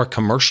into more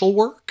commercial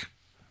work?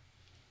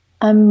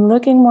 I'm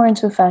looking more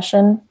into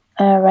fashion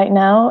right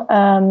now.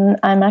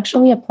 I'm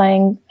actually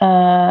applying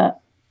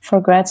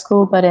for grad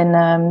school, but in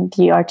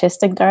the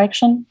artistic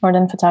direction more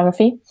than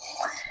photography.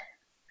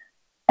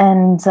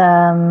 And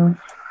so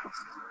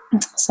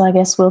I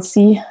guess we'll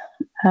see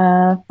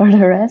For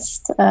the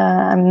rest,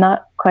 I'm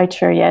not quite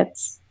sure yet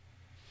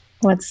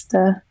what's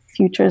the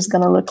future is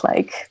going to look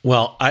like.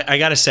 Well, I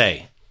got to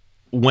say,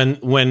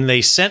 when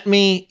they sent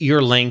me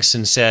your links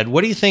and said,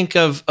 what do you think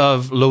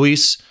of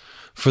Luis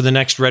for the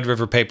next Red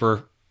River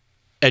Paper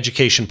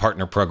Education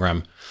Partner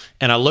Program?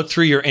 And I looked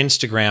through your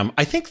Instagram.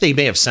 I think they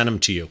may have sent them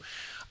to you.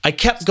 I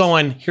kept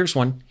going, here's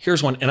one.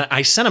 And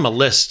I sent them a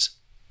list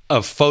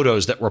of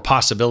photos that were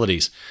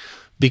possibilities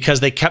because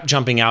they kept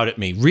jumping out at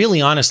me.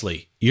 Really,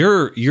 honestly,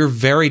 you're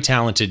very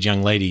talented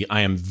young lady.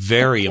 I am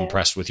very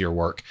impressed with your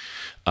work.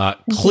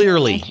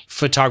 Clearly,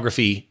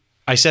 photography,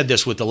 I said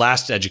this with the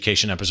last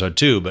education episode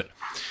too, but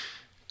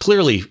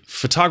clearly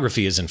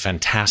photography is in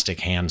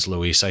fantastic hands,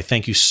 Luis. I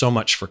thank you so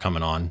much for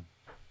coming on.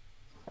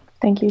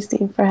 Thank you,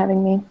 Steve, for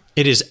having me.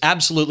 It is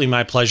absolutely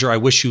my pleasure. I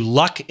wish you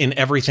luck in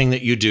everything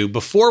that you do.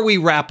 Before we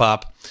wrap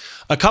up,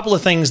 a couple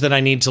of things that I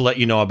need to let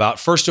you know about.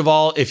 First of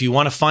all, if you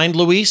want to find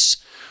Luis,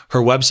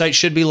 her website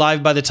should be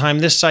live by the time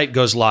this site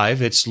goes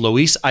live. It's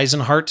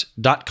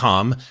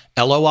luiseisenhart.com,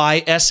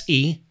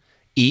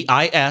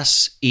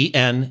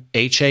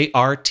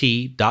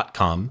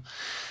 LuisEisenhart.com.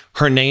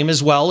 Her name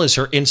as well as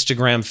her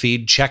Instagram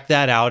feed. Check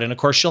that out. And of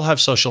course, she'll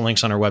have social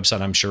links on her website,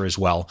 I'm sure, as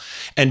well.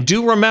 And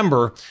do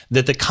remember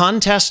that the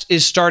contest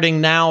is starting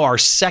now, our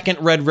second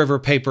Red River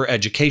Paper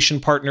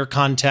Education Partner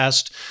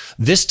Contest.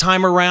 This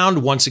time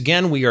around, once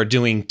again, we are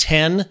doing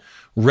 10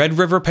 Red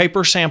River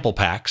Paper sample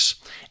packs.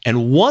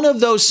 And one of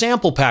those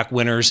sample pack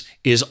winners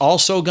is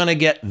also going to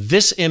get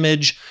this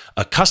image,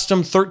 a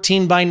custom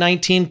 13 by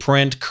 19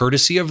 print,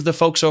 courtesy of the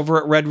folks over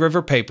at Red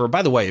River Paper.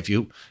 By the way, if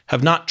you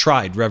have not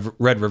tried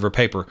Red River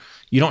Paper,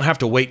 you don't have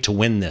to wait to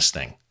win this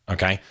thing,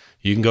 okay?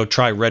 You can go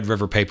try Red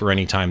River Paper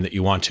anytime that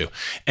you want to.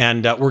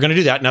 And we're going to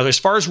do that. Now, as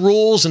far as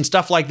rules and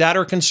stuff like that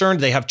are concerned,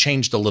 they have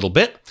changed a little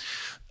bit.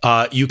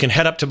 You can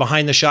head up to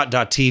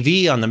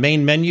behindtheshot.tv on the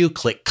main menu,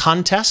 click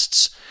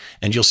contests,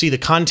 and you'll see the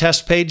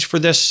contest page for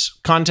this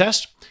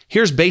contest.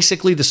 Here's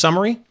basically the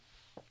summary.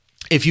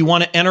 If you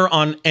want to enter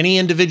on any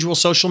individual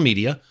social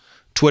media,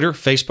 Twitter,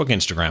 Facebook,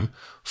 Instagram,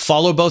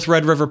 follow both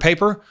Red River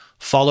Paper,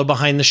 follow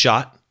Behind the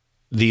Shot.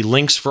 The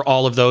links for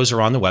all of those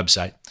are on the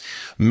website.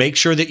 Make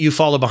sure that you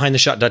follow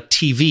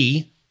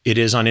behindtheshot.tv. It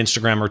is on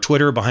Instagram or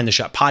Twitter, Behind the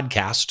Shot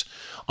Podcast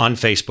on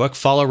Facebook.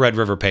 Follow Red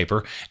River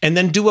Paper, and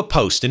then do a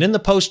post. And in the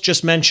post,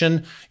 just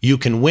mention you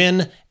can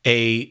win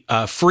a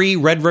free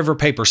Red River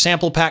Paper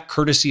sample pack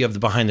courtesy of the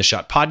Behind the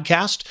Shot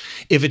podcast.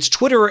 If it's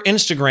Twitter or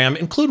Instagram,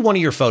 include one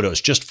of your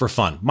photos just for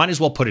fun. Might as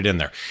well put it in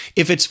there.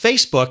 If it's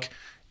Facebook,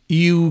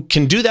 you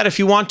can do that if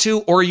you want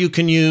to, or you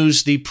can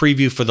use the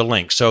preview for the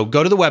link. So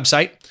go to the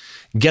website,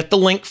 get the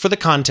link for the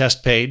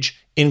contest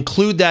page,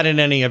 include that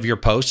in any of your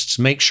posts.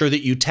 Make sure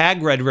that you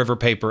tag Red River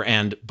Paper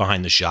and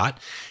Behind the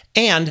Shot,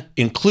 and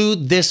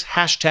include this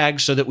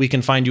hashtag so that we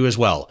can find you as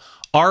well.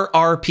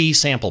 RRP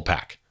Sample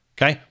Pack.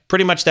 Okay,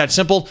 pretty much that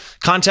simple.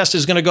 Contest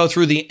is going to go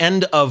through the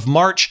end of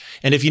March.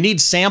 And if you need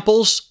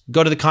samples,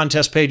 go to the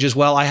contest page as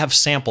well. I have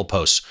sample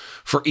posts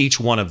for each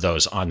one of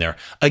those on there.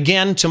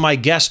 Again, to my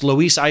guest,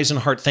 Luis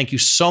Eisenhart, thank you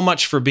so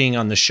much for being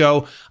on the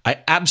show. I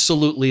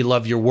absolutely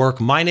love your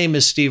work. My name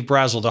is Steve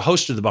Brazill, the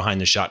host of the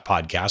Behind the Shot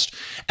podcast.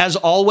 As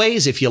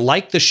always, if you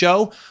like the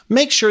show,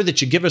 make sure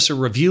that you give us a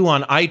review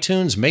on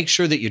iTunes. Make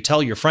sure that you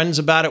tell your friends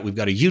about it. We've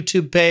got a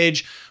YouTube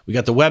page. We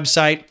got the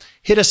website.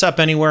 Hit us up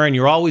anywhere, and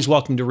you're always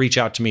welcome to reach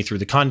out to me through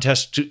the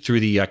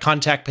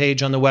contact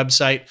page on the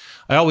website.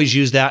 I always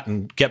use that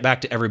and get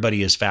back to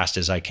everybody as fast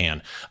as I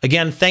can.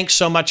 Again, thanks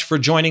so much for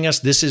joining us.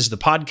 This is the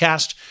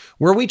podcast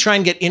where we try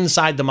and get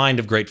inside the mind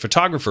of great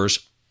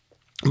photographers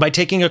by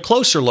taking a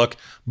closer look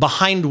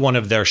behind one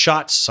of their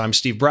shots. I'm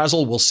Steve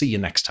Brazill. We'll see you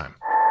next time.